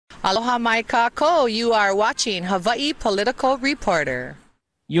Aloha mai kako. You are watching Hawaii Political Reporter.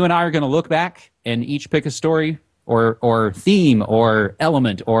 You and I are going to look back and each pick a story or theme or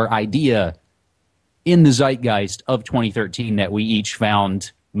element or idea in the zeitgeist of 2013 that we each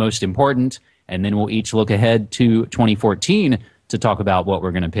found most important, and then we'll each look ahead to 2014 to talk about what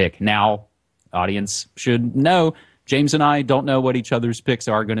we're going to pick. Now, audience should know, James and I don't know what each other's picks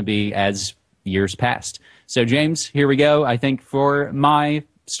are going to be as years passed. So, James, here we go. I think for my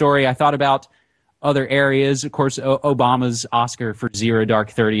story, I thought about other areas. Of course, Obama's Oscar for Zero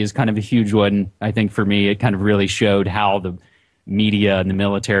Dark 30 is kind of a huge one. I think for me, it kind of really showed how the media and the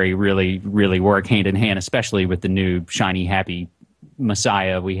military really work hand in hand, especially with the new shiny, happy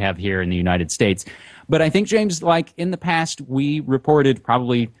messiah we have here in the United States. But I think, James, like in the past, we reported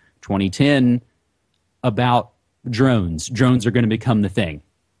probably 2010 about drones. Drones are going to become the thing.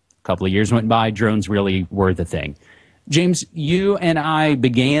 A couple of years went by, drones really were the thing. James, you and I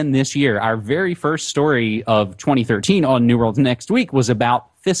began this year. Our very first story of 2013 on New World Next Week was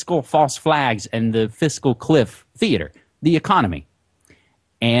about fiscal false flags and the fiscal cliff theater, the economy.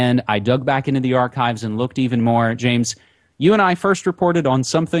 And I dug back into the archives and looked even more. James, you and I first reported on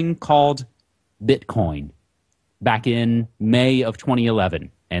something called Bitcoin back in May of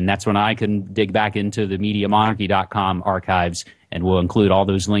 2011. And that's when I can dig back into the MediaMonarchy.com archives, and we'll include all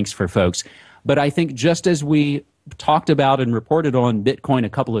those links for folks. But I think just as we talked about and reported on Bitcoin a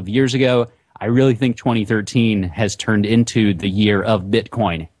couple of years ago, I really think 2013 has turned into the year of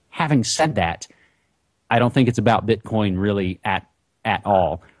Bitcoin. Having said that, I don't think it's about Bitcoin really at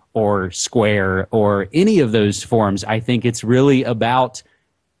all, or Square, or any of those forums. I think it's really about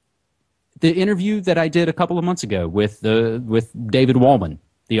the interview that I did a couple of months ago with David Wallman,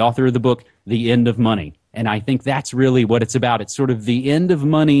 the author of the book, The End of Money. And I think that's really what it's about. It's sort of the end of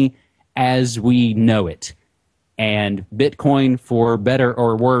money as we know it. And Bitcoin, for better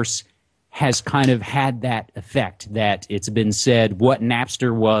or worse, has kind of had that effect, that it's been said what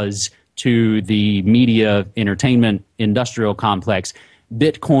Napster was to the media entertainment industrial complex,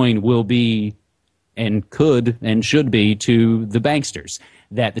 Bitcoin will be and could and should be to the banksters.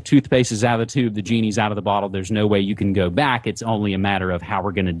 That the toothpaste is out of the tube, the genie's out of the bottle, there's no way you can go back. It's only a matter of how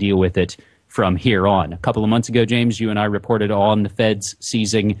we're going to deal with it from here on. A couple of months ago, James, you and I reported on the feds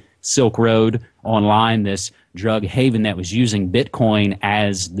seizing Silk Road Online, this drug haven that was using Bitcoin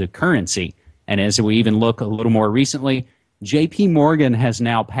as the currency. And as we even look a little more recently, JP Morgan has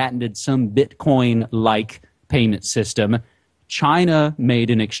now patented some Bitcoin-like payment system. China made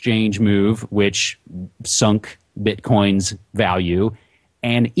an exchange move which sunk Bitcoin's value.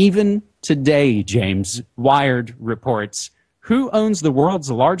 And even today, James, Wired reports, who owns the world's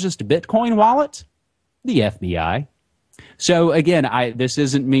largest Bitcoin wallet? The FBI. So again, this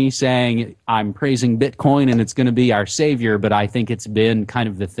isn't me saying I'm praising Bitcoin and it's going to be our savior, but I think it's been kind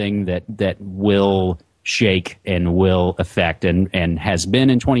of the thing that will shake and will affect and has been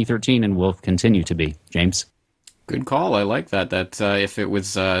in 2013 and will continue to be. James? Good call. I like that. If it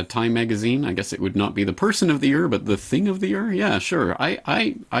was Time Magazine, I guess it would not be the person of the year, but the thing of the year. Yeah, sure.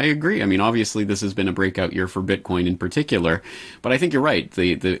 I agree. I mean, obviously, this has been a breakout year for Bitcoin in particular, but I think you're right.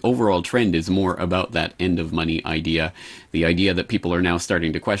 The overall trend is more about that end of money idea, the idea that people are now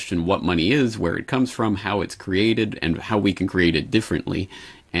starting to question what money is, where it comes from, how it's created, and how we can create it differently.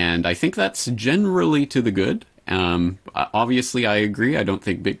 And I think that's generally to the good. Obviously, I agree. I don't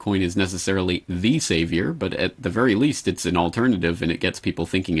think Bitcoin is necessarily the savior, but at the very least, it's an alternative and it gets people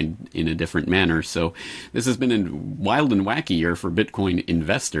thinking in a different manner. So this has been a wild and wacky year for Bitcoin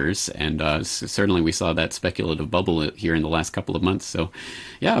investors, and certainly we saw that speculative bubble here in the last couple of months. So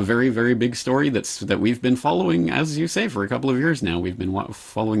yeah, a very, very big story that we've been following, as you say, for a couple of years now. We've been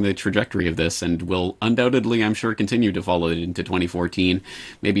following the trajectory of this, and will undoubtedly, I'm sure, continue to follow it into 2014,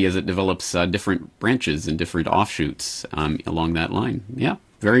 maybe as it develops different branches and different offshoots along that line. Yeah,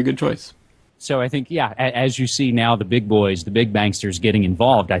 very good choice. So I think, yeah, as you see now the big boys, the big banksters getting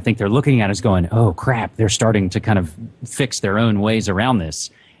involved, I think they're looking at us going, oh, crap, they're starting to kind of fix their own ways around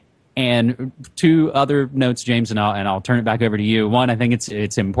this. And two other notes, James, and I'll turn it back over to you. One, I think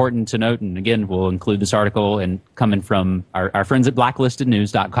it's important to note, and again, we'll include this article and coming from our friends at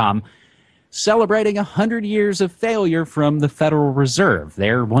blacklistednews.com, celebrating 100 years of failure from the Federal Reserve,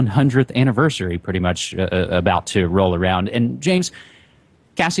 their 100th anniversary pretty much about to roll around. And James,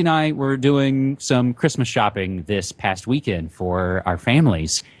 Cassie and I were doing some Christmas shopping this past weekend for our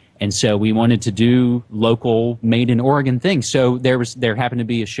families. And so we wanted to do local made in Oregon things. So there happened to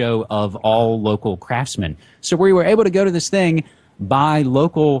be a show of all local craftsmen. So we were able to go to this thing, buy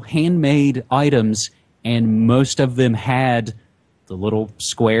local handmade items, and most of them had the little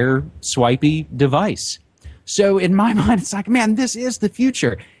square swipey device. So in my mind, it's like, man, this is the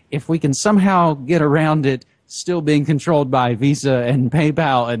future. if we can somehow get around it still being controlled by Visa and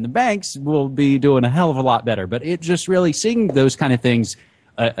PayPal and the banks, we'll be doing a hell of a lot better. But it just really seeing those kind of things,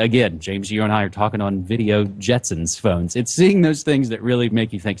 again, James, you and I are talking on video Jetsons phones. It's seeing those things that really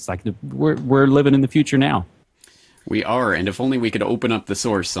make you think it's like we're living in the future now. We are, and if only we could open up the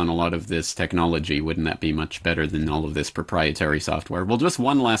source on a lot of this technology, wouldn't that be much better than all of this proprietary software? Well, just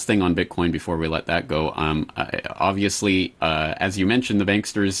one last thing on Bitcoin before we let that go. Obviously, as you mentioned, the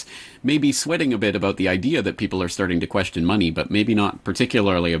banksters may be sweating a bit about the idea that people are starting to question money, but maybe not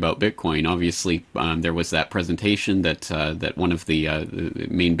particularly about Bitcoin. Obviously, there was that presentation that one of the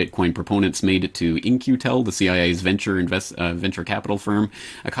main Bitcoin proponents made to In-Q-Tel, the CIA's venture capital firm,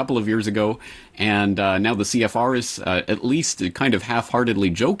 a couple of years ago. And now the CFR is at least kind of half-heartedly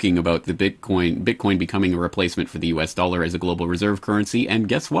joking about the Bitcoin becoming a replacement for the US dollar as a global reserve currency. And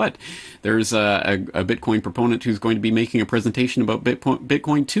guess what? There's a Bitcoin proponent who's going to be making a presentation about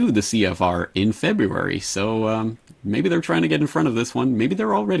Bitcoin to the CFR in February. So maybe they're trying to get in front of this one. Maybe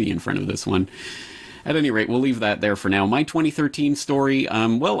they're already in front of this one. At any rate, we'll leave that there for now. My 2013 story,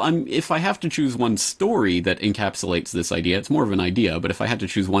 if I have to choose one story that encapsulates this idea, it's more of an idea, but if I had to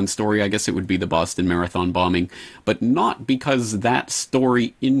choose one story, I guess it would be the Boston Marathon bombing, but not because that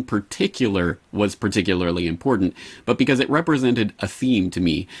story in particular was particularly important, but because it represented a theme to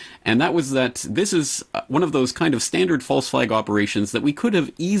me. And that was that this is one of those kind of standard false flag operations that we could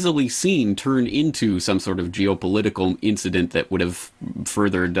have easily seen turn into some sort of geopolitical incident that would have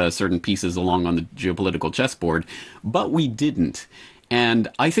furthered certain pieces along on the geopolitical chessboard, but we didn't. And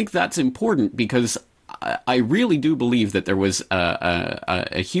I think that's important because I really do believe that there was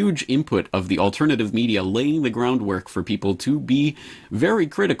a huge input of the alternative media laying the groundwork for people to be very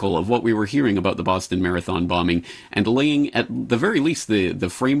critical of what we were hearing about the Boston Marathon bombing, and laying, at the very least, the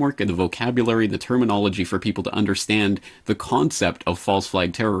framework and the vocabulary, the terminology for people to understand the concept of false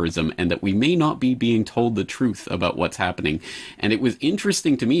flag terrorism, and that we may not be being told the truth about what's happening. And it was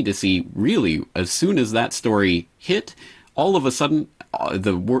interesting to me to see, really, as soon as that story hit, all of a sudden,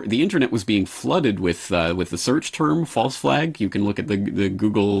 the internet was being flooded with the search term false flag. You can look at the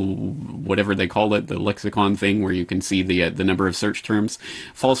Google, whatever they call it, the lexicon thing, where you can see the number of search terms.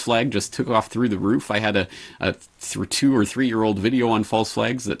 False flag just took off through the roof. I had a 2 or 3 year old video on false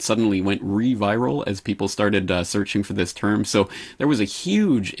flags that suddenly went re-viral as people started searching for this term. So there was a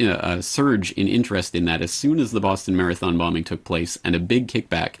huge surge in interest in that as soon as the Boston Marathon bombing took place, and a big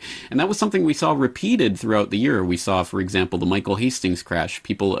kickback. And that was something we saw repeated throughout the year. We saw, for example, the Michael Hastings crash.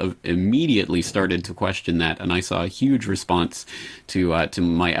 People immediately started to question that, and I saw a huge response to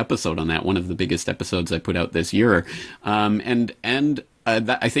my episode on that, one of the biggest episodes I put out this year.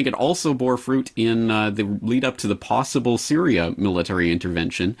 I think it also bore fruit in the lead up to the possible Syria military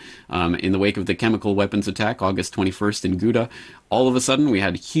intervention in the wake of the chemical weapons attack, August 21st in Ghouta. All of a sudden, we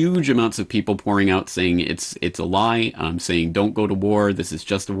had huge amounts of people pouring out saying it's a lie, saying don't go to war, this is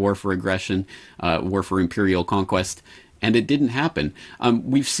just a war for aggression, war for imperial conquest. And it didn't happen.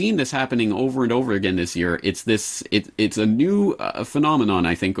 We've seen this happening over and over again this year. It's a new phenomenon,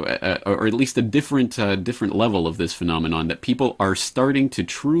 I think, or at least a different level of this phenomenon, that people are starting to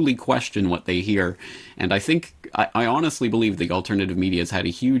truly question what they hear. And I think, I honestly believe the alternative media has had a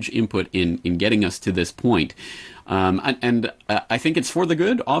huge input in getting us to this point. And I think it's for the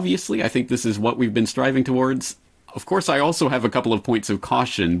good, obviously. I think this is what we've been striving towards. Of course, I also have a couple of points of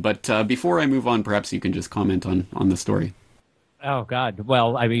caution, but before I move on, perhaps you can just comment on the story. Oh, God.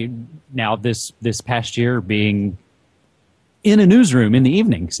 Well, I mean, now this past year being in a newsroom in the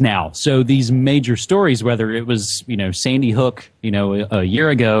evenings now. So these major stories, whether it was, Sandy Hook, a year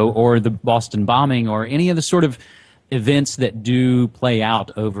ago, or the Boston bombing, or any of the sort of events that do play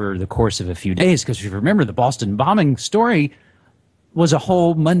out over the course of a few days, because if you remember, the Boston bombing story was a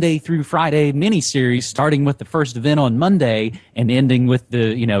whole Monday through Friday miniseries, starting with the first event on Monday and ending with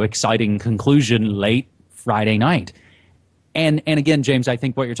the exciting conclusion late Friday night. And again, James, I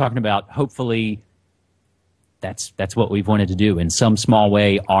think what you're talking about, hopefully, that's what we've wanted to do in some small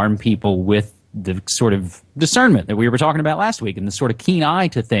way, arm people with the sort of discernment that we were talking about last week, and the sort of keen eye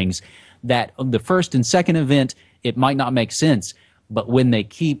to things that the first and second event, it might not make sense, but when they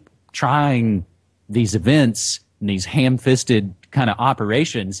keep trying these events and these ham-fisted kind of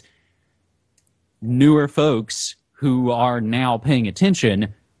operations, newer folks who are now paying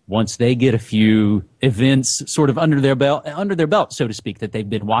attention, once they get a few events sort of under their belt, so to speak, that they've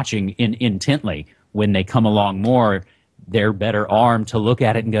been watching intently, when they come along more, they're better armed to look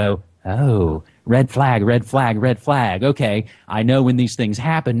at it and go, oh, red flag, red flag, red flag. Okay, I know when these things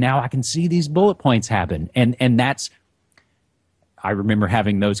happen. Now I can see these bullet points happen. And that's, I remember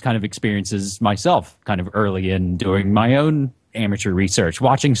having those kind of experiences myself kind of early in doing my own amateur research,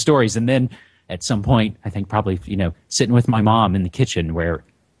 watching stories, and then at some point, I think probably, sitting with my mom in the kitchen where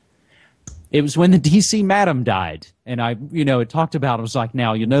it was when the DC Madam died. And I, it talked about, it was like,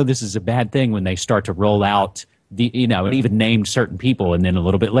 now, this is a bad thing when they start to roll out it even named certain people. And then a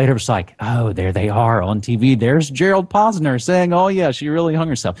little bit later, it's like, oh, there they are on TV. There's Gerald Posner saying, oh, yeah, she really hung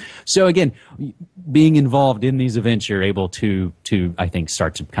herself. So again, being involved in these events, you're able to I think,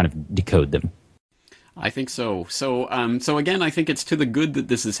 start to kind of decode them. I think so. So again, I think it's to the good that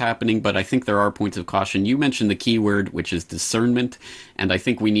this is happening, but I think there are points of caution. You mentioned the key word, which is discernment, and I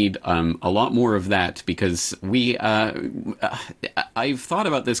think we need a lot more of that because I've thought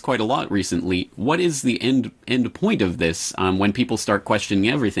about this quite a lot recently. What is the end point of this? When people start questioning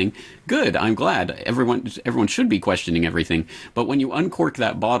everything, good. I'm glad. Everyone should be questioning everything. But when you uncork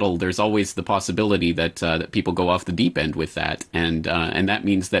that bottle, there's always the possibility that that people go off the deep end with that, and that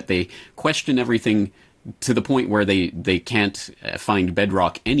means that they question everything to the point where they can't find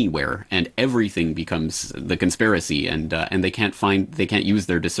bedrock anywhere, and everything becomes the conspiracy, and they can't use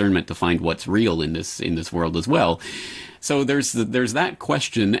their discernment to find what's real in this world as well. So there's that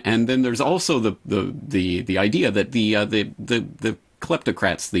question, and then there's also the idea that the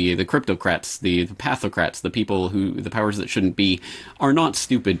kleptocrats, the cryptocrats, the pathocrats, the powers that shouldn't be, are not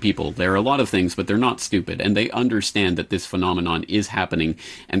stupid people. They're a lot of things, but they're not stupid, and they understand that this phenomenon is happening,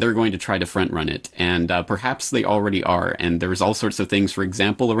 and they're going to try to front run it. And perhaps they already are. And there's all sorts of things, for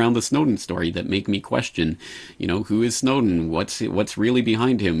example, around the Snowden story that make me question, who is Snowden? What's really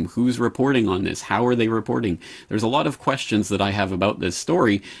behind him? Who's reporting on this? How are they reporting? There's a lot of questions that I have about this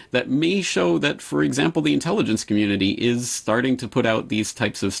story that may show that, for example, the intelligence community is starting to put out these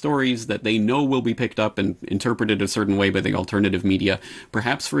types of stories that they know will be picked up and interpreted a certain way by the alternative media,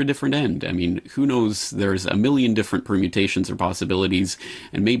 perhaps for a different end. I mean, who knows? There's a million different permutations or possibilities,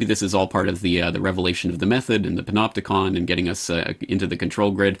 and maybe this is all part of the revelation of the method and the panopticon and getting us into the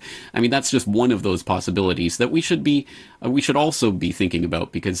control grid. I mean, that's just one of those possibilities that we should also be thinking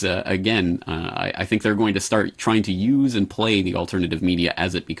about, because again, I think they're going to start trying to use and play the alternative media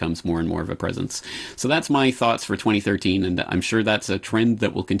as it becomes more and more of a presence. So that's my thoughts for 2013, and I'm sure that's a trend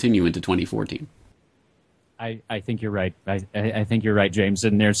that will continue into 2014. I think you're right. I think you're right, James.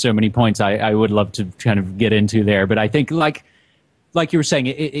 And there's so many points I would love to kind of get into there. But I think, like you were saying,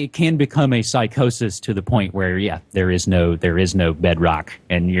 it can become a psychosis to the point where, yeah, there is no bedrock,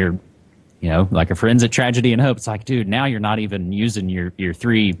 and you're, like a forensic tragedy and hope. It's like, dude, now you're not even using your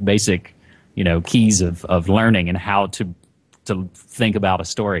three basic, keys of learning and how to think about a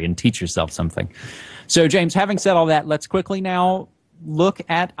story and teach yourself something. So, James, having said all that, let's quickly now look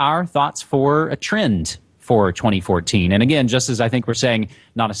at our thoughts for a trend for 2014. And again, just as I think we're saying,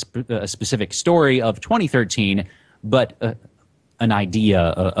 not a specific story of 2013, but an idea,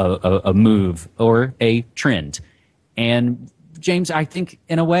 a move, or a trend. And James, I think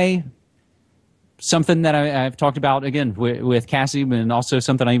in a way, something that I've talked about again with Cassie, and also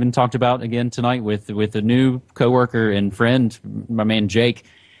something I even talked about again tonight with a new coworker and friend, my man Jake,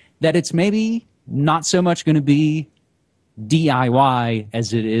 that it's maybe not so much going to be DIY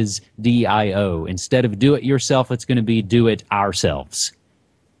as it is DIO. Instead of do it yourself, it's going to be do it ourselves.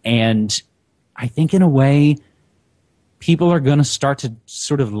 And I think in a way, people are going to start to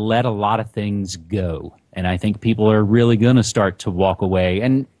sort of let a lot of things go. And I think people are really going to start to walk away.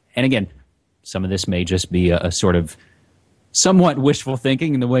 And again, some of this may just be a sort of somewhat wishful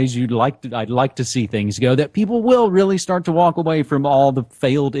thinking in the ways I'd like to see things go, that people will really start to walk away from all the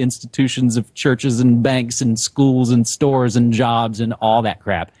failed institutions of churches and banks and schools and stores and jobs and all that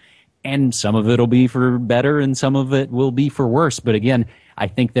crap. And some of it will be for better and some of it will be for worse. But again, I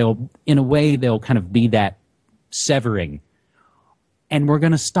think they'll kind of be that severing. And we're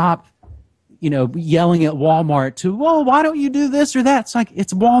going to stop, yelling at Walmart to, well, why don't you do this or that? It's like,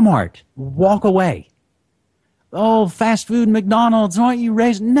 it's Walmart. Walk away. Oh, fast food, McDonald's, why don't you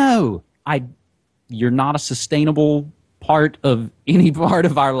raise? No, you're not a sustainable part of any part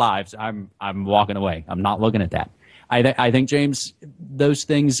of our lives. I'm walking away. I'm not looking at that. I think, James, those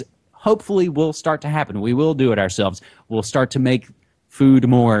things hopefully will start to happen. We will do it ourselves. We'll start to make food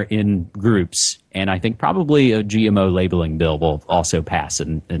more in groups. And I think probably a GMO labeling bill will also pass,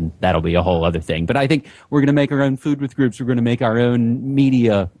 and that'll be a whole other thing. But I think we're going to make our own food with groups. We're going to make our own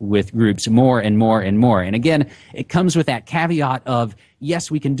media with groups more and more and more. And again, it comes with that caveat of, yes,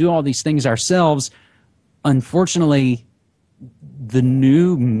 we can do all these things ourselves. Unfortunately, the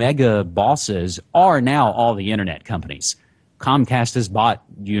new mega bosses are now all the internet companies. Comcast has bought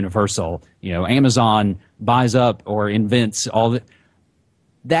Universal. Amazon buys up or invents all the...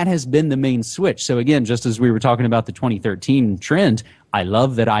 That has been the main switch. So again, just as we were talking about the 2013 trend, I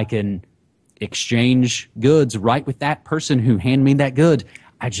love that I can exchange goods right with that person who handed me that good.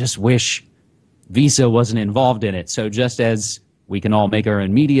 I just wish Visa wasn't involved in it. So just as we can all make our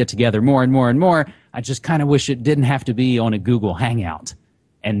own media together more and more and more, I just kind of wish it didn't have to be on a Google Hangout,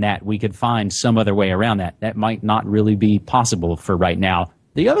 and that we could find some other way around that. That might not really be possible for right now.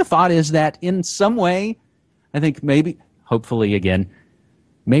 The other thought is that in some way, I think maybe, hopefully again,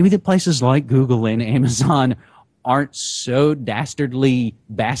 maybe the places like Google and Amazon aren't so dastardly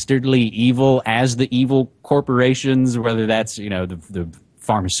evil as the evil corporations, whether that's, the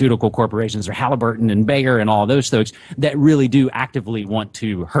pharmaceutical corporations or Halliburton and Bayer and all those folks that really do actively want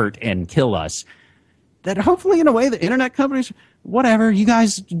to hurt and kill us. That hopefully, in a way, the internet companies, whatever, you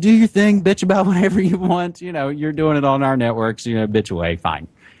guys do your thing, bitch about whatever you want. You're doing it on our networks, bitch away, fine.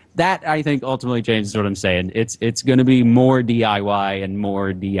 That, I think, ultimately changes what I'm saying. It's going to be more DIY and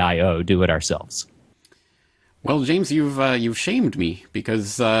more DIO, do it ourselves. Well, James, you've shamed me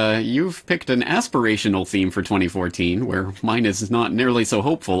because you've picked an aspirational theme for 2014, where mine is not nearly so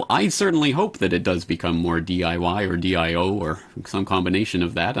hopeful. I certainly hope that it does become more DIY or DIO or some combination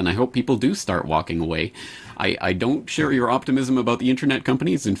of that, and I hope people do start walking away. I don't share your optimism about the internet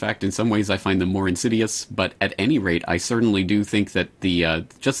companies. In fact, in some ways, I find them more insidious. But at any rate, I certainly do think that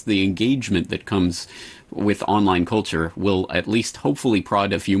just the engagement that comes with online culture will at least hopefully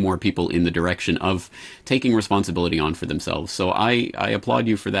prod a few more people in the direction of taking responsibility on for themselves. So I applaud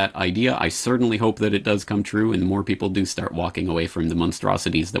you for that idea. I certainly hope that it does come true and more people do start walking away from the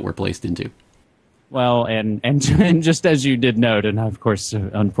monstrosities that we're placed into. Well, and just as you did note, and I, of course,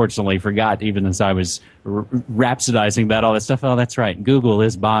 unfortunately forgot, even as I was rhapsodizing about all that stuff, oh, that's right, Google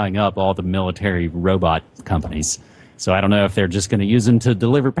is buying up all the military robot companies. So I don't know if they're just going to use them to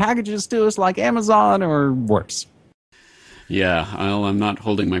deliver packages to us like Amazon or worse. Yeah, I'm not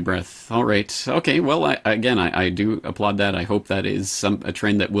holding my breath. All right. Okay, well, I do applaud that. I hope that is a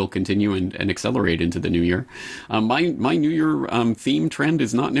trend that will continue and accelerate into the new year. My New Year theme trend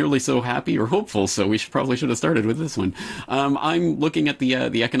is not nearly so happy or hopeful, so we probably should have started with this one. I'm looking at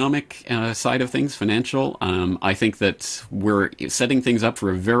the economic side of things, financial. I think that we're setting things up for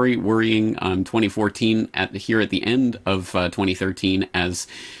a very worrying 2014 here at the end of 2013 as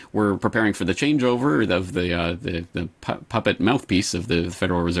we're preparing for the changeover of the puppet mouthpiece of the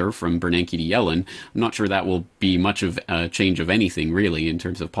Federal Reserve from Bernanke to Yellen. I'm not sure that will be much of a change of anything, really, in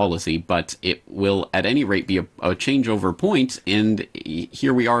terms of policy, but it will, at any rate, be a changeover point. And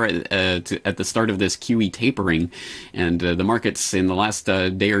here we are at the start of this QE tapering, and the markets in the last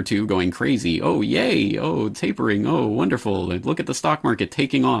day or two going crazy. Oh, yay! Oh, tapering! Oh, wonderful! Look at the stock market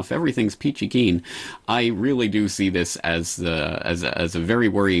taking off. Everything's peachy keen. I really do see this as a very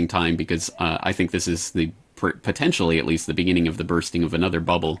worrying time because I think this is potentially at least the beginning of the bursting of another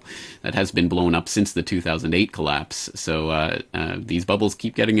bubble that has been blown up since the 2008 collapse. So these bubbles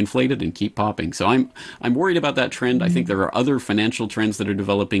keep getting inflated and keep popping. So I'm worried about that trend. I think there are other financial trends that are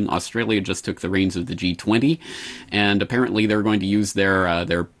developing. Australia just took the reins of the G20, and apparently they're going to use their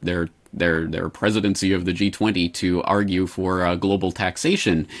presidency of the G20 to argue for global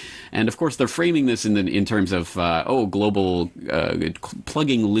taxation. And of course, they're framing this in terms of, global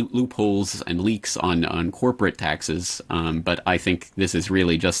plugging loopholes and leaks on corporate taxes. But I think this is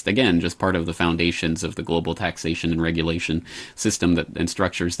really just part of the foundations of the global taxation and regulation system and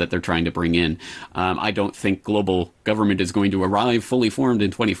structures that they're trying to bring in. I don't think global government is going to arrive fully formed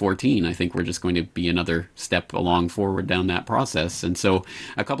in 2014. I think we're just going to be another step forward down that process. And so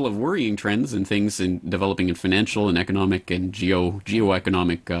a couple of worrying trends and things developing in financial and economic and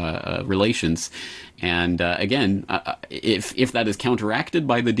geoeconomic relations. And again, if that is counteracted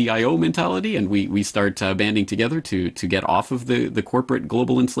by the DIO mentality and we start banding together to get off of the corporate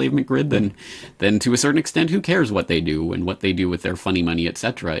global enslavement grid, then to a certain extent, who cares what they do and what they do with their funny money,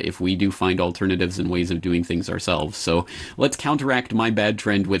 etc., if we do find alternatives and ways of doing things ourselves. So let's counteract my bad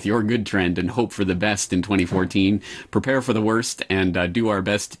trend with your good trend and hope for the best in 2014, prepare for the worst, and do our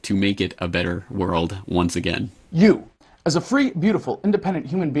best to make it a better world once again. You, as a free, beautiful, independent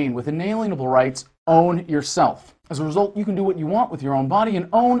human being with inalienable rights, own yourself. As a result, you can do what you want with your own body and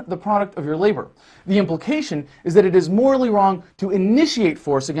own the product of your labor. The implication is that it is morally wrong to initiate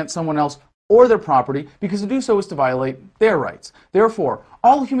force against someone else or their property, because to do so is to violate their rights. Therefore,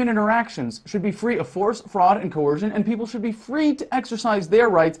 all human interactions should be free of force, fraud, and coercion, and people should be free to exercise their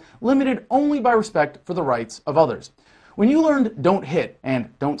rights, limited only by respect for the rights of others. When you learned don't hit and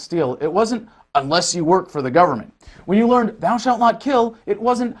don't steal, it wasn't unless you work for the government. When you learned thou shalt not kill, it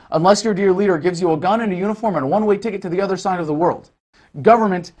wasn't unless your dear leader gives you a gun and a uniform and a one-way ticket to the other side of the world.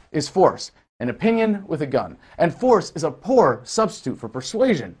 Government is force, an opinion with a gun, and force is a poor substitute for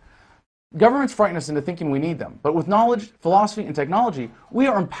persuasion. Governments frighten us into thinking we need them, but with knowledge, philosophy, and technology, we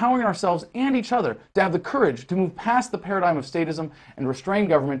are empowering ourselves and each other to have the courage to move past the paradigm of statism and restrain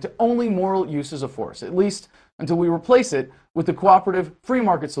government to only moral uses of force, at least until we replace it with the cooperative, free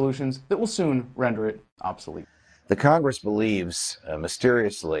market solutions that will soon render it obsolete. The Congress believes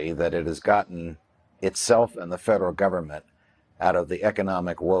mysteriously that it has gotten itself and the federal government out of the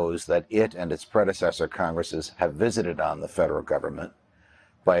economic woes that it and its predecessor Congresses have visited on the federal government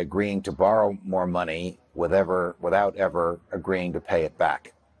by agreeing to borrow more money without ever agreeing to pay it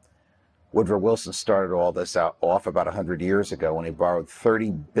back. Woodrow Wilson started all this off about 100 years ago when he borrowed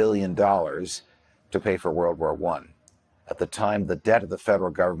 $30 billion to pay for World War I. At the time, the debt of the federal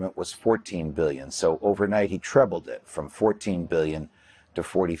government was $14 billion, so overnight he trebled it from $14 billion to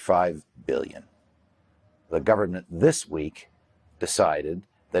 $45 billion. The government this week decided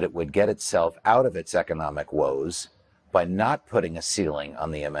that it would get itself out of its economic woes by not putting a ceiling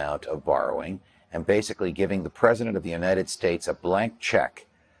on the amount of borrowing and basically giving the President of the United States a blank check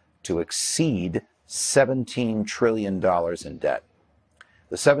to exceed $17 trillion in debt.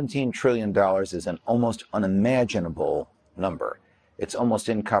 The $17 trillion is an almost unimaginable number. It's almost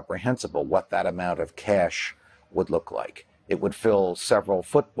incomprehensible what that amount of cash would look like. It would fill several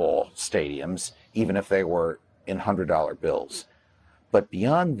football stadiums, even if they were in $100 bills. But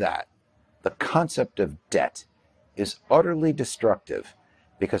beyond that, the concept of debt is utterly destructive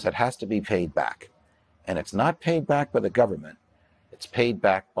because it has to be paid back. And it's not paid back by the government. It's paid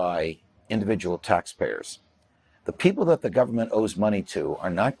back by individual taxpayers. The people that the government owes money to are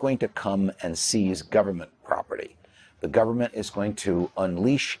not going to come and seize government property. The government is going to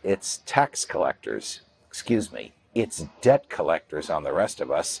unleash its tax collectors, its debt collectors on the rest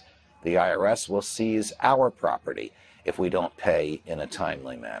of us. The IRS will seize our property if we don't pay in a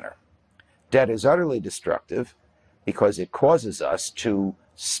timely manner. Debt is utterly destructive because it causes us to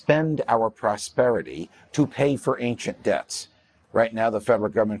spend our prosperity to pay for ancient debts. Right now, the federal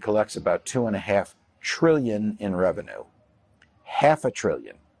government collects about $2.5 trillion in revenue. $500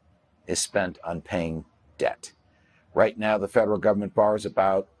 billion is spent on paying debt. Right now, the federal government borrows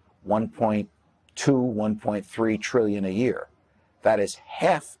about $1.2, $1.3 trillion a year. That is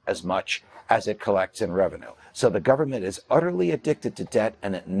half as much as it collects in revenue. So the government is utterly addicted to debt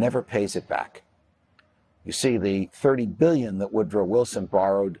and it never pays it back. You see, the $30 billion that Woodrow Wilson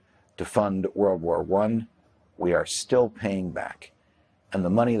borrowed to fund World War I, we are still paying back. And the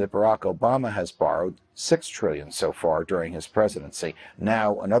money that Barack Obama has borrowed, $6 trillion so far during his presidency,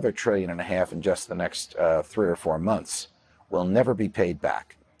 now another $1.5 trillion in just the next 3 or 4 months, will never be paid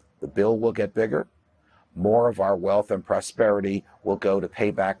back. The bill will get bigger. More of our wealth and prosperity will go to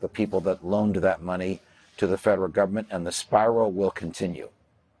pay back the people that loaned that money to the federal government, and the spiral will continue.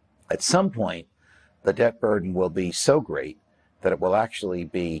 At some point, the debt burden will be so great that it will actually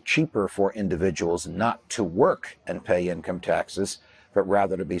be cheaper for individuals not to work and pay income taxes, but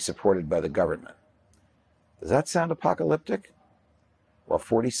rather to be supported by the government. Does that sound apocalyptic? Well,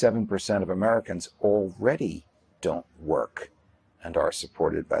 47% of Americans already don't work and are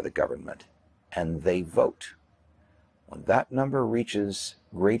supported by the government, and they vote. When that number reaches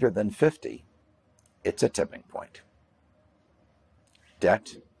greater than 50, it's a tipping point.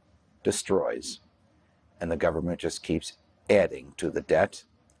 Debt destroys, and the government just keeps adding to the debt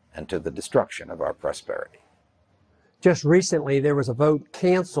and to the destruction of our prosperity. Just recently, there was a vote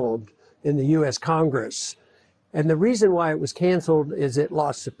canceled in the U.S. Congress, and the reason why it was canceled is it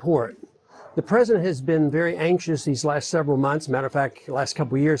lost support. The president has been very anxious these last several months. Matter of fact, the last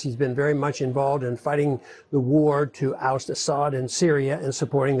couple of years, he's been very much involved in fighting the war to oust Assad in Syria and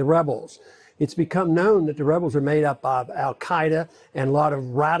supporting the rebels. It's become known that the rebels are made up of Al-Qaeda and a lot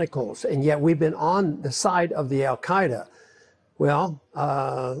of radicals, and yet we've been on the side of the Al-Qaeda. Well,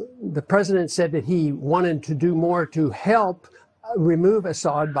 the president said that he wanted to do more to help remove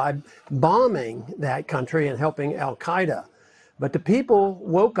Assad by bombing that country and helping Al-Qaeda. But the people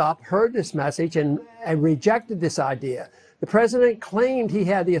woke up, heard this message, and rejected this idea. The president claimed he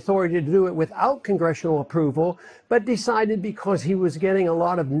had the authority to do it without congressional approval, but decided because he was getting a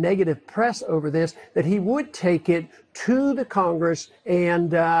lot of negative press over this, that he would take it to the Congress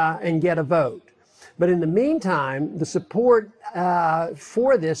and get a vote. But in the meantime, the support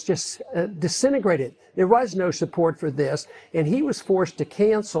for this just disintegrated. There was no support for this, and he was forced to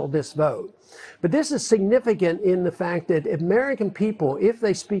cancel this vote. But this is significant in the fact that American people, if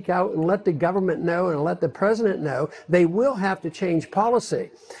they speak out and let the government know and let the president know, they will have to change policy.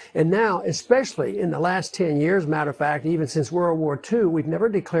 And now, especially in the last 10 years, matter of fact, even since World War II, we've never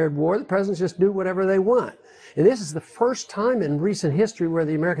declared war. The presidents just do whatever they want. And this is the first time in recent history where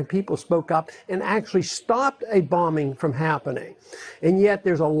the American people spoke up and actually stopped a bombing from happening. And yet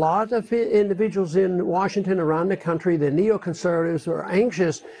there's a lot of individuals in Washington, around the country, the neoconservatives, who are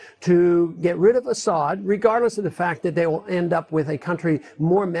anxious to get rid of Assad, regardless of the fact that they will end up with a country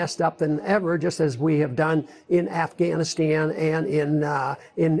more messed up than ever, just as we have done in Afghanistan and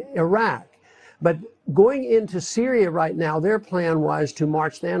in Iraq. But going into Syria right now, their plan was to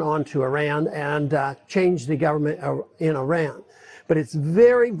march then on to Iran and change the government in Iran. But it's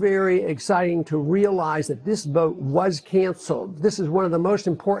very, very exciting to realize that this vote was canceled. This is one of the most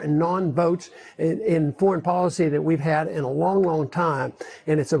important non-votes in foreign policy that we've had in a long, long time.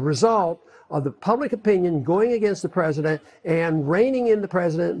 And it's a result of the public opinion going against the president and reining in the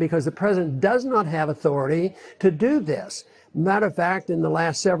president, because the president does not have authority to do this. Matter of fact, in the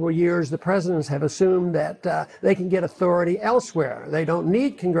last several years, the presidents have assumed that they can get authority elsewhere. They don't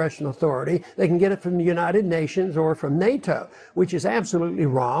need congressional authority. They can get it from the United Nations or from NATO, which is absolutely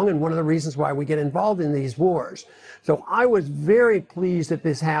wrong, and one of the reasons why we get involved in these wars. So I was very pleased that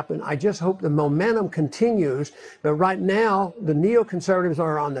this happened. I just hope the momentum continues. But right now, the neoconservatives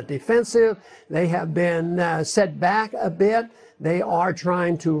are on the defensive. They have been set back a bit. They are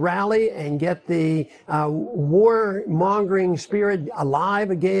trying to rally and get the war-mongering spirit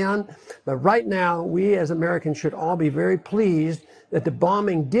alive again. But right now, we as Americans should all be very pleased that the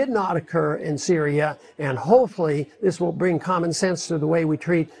bombing did not occur in Syria, and hopefully this will bring common sense to the way we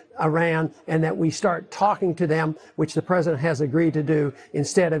treat Iran, and that we start talking to them, which the president has agreed to do,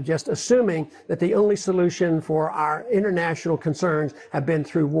 instead of just assuming that the only solution for our international concerns have been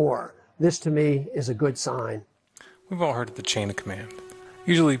through war. This, to me, is a good sign. We've all heard of the chain of command.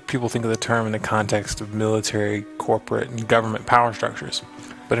 Usually people think of the term in the context of military, corporate, and government power structures.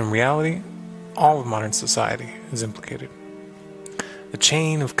 But in reality, all of modern society is implicated. The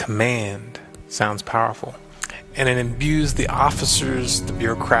chain of command sounds powerful, and it imbues the officers, the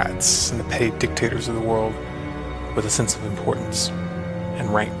bureaucrats, and the petty dictators of the world with a sense of importance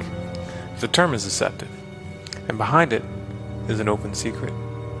and rank. The term is deceptive, and behind it is an open secret,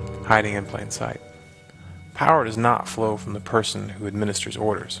 hiding in plain sight. Power does not flow from the person who administers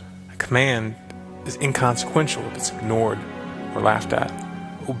orders. A command is inconsequential if it's ignored or laughed at.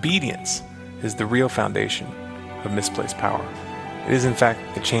 Obedience is the real foundation of misplaced power. It is in fact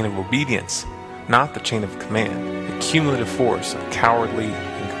the chain of obedience, not the chain of command, the cumulative force of cowardly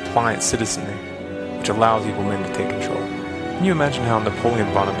and compliant citizenry which allows evil men to take control. Can you imagine how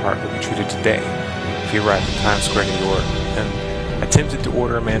Napoleon Bonaparte would be treated today if he arrived in Times Square, New York, and attempted to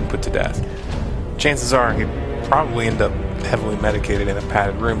order a man put to death? Chances are he'd probably end up heavily medicated in a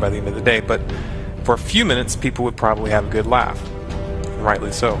padded room by the end of the day, but for a few minutes people would probably have a good laugh, and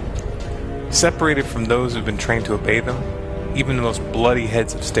rightly so. Separated from those who've been trained to obey them, even the most bloody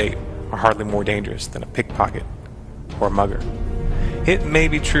heads of state are hardly more dangerous than a pickpocket or a mugger. It may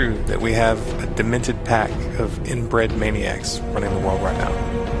be true that we have a demented pack of inbred maniacs running the world right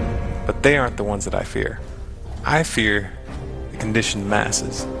now, but they aren't the ones that I fear. I fear the conditioned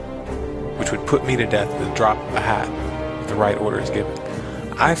masses, which would put me to death at the drop of a hat if the right order is given.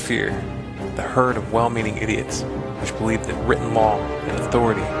 I fear the herd of well-meaning idiots which believe that written law and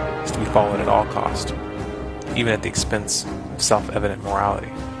authority is to be followed at all cost, even at the expense of self-evident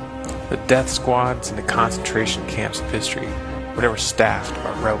morality. The death squads and the concentration camps of history were never staffed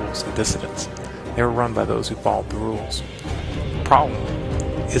by rebels and dissidents. They were run by those who followed the rules. The problem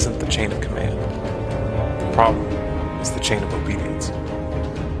isn't the chain of command. The problem is the chain of obedience.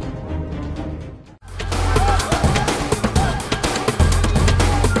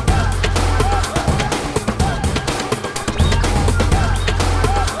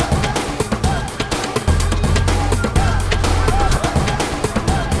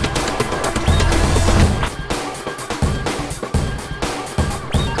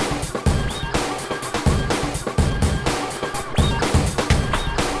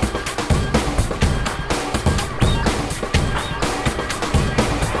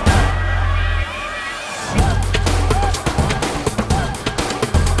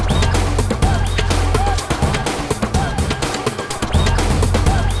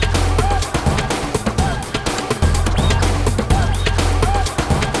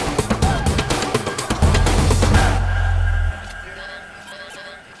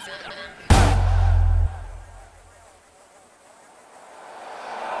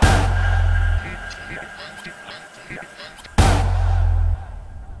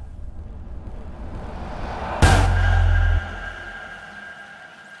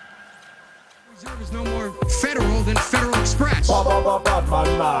 Is no more federal than Federal Express. You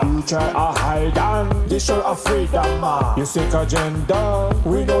try a hide and this show of freedom. You seek agenda,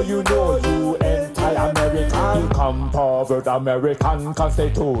 we know you entitled. anti-American. He come forward American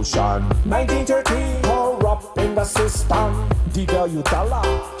Constitution. 1913, corrupt in the system. Devalue dollar,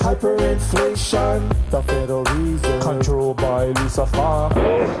 hyperinflation. The Federal Reserve, controlled by Lucifer.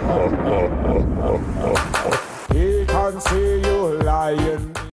 He can see you lying.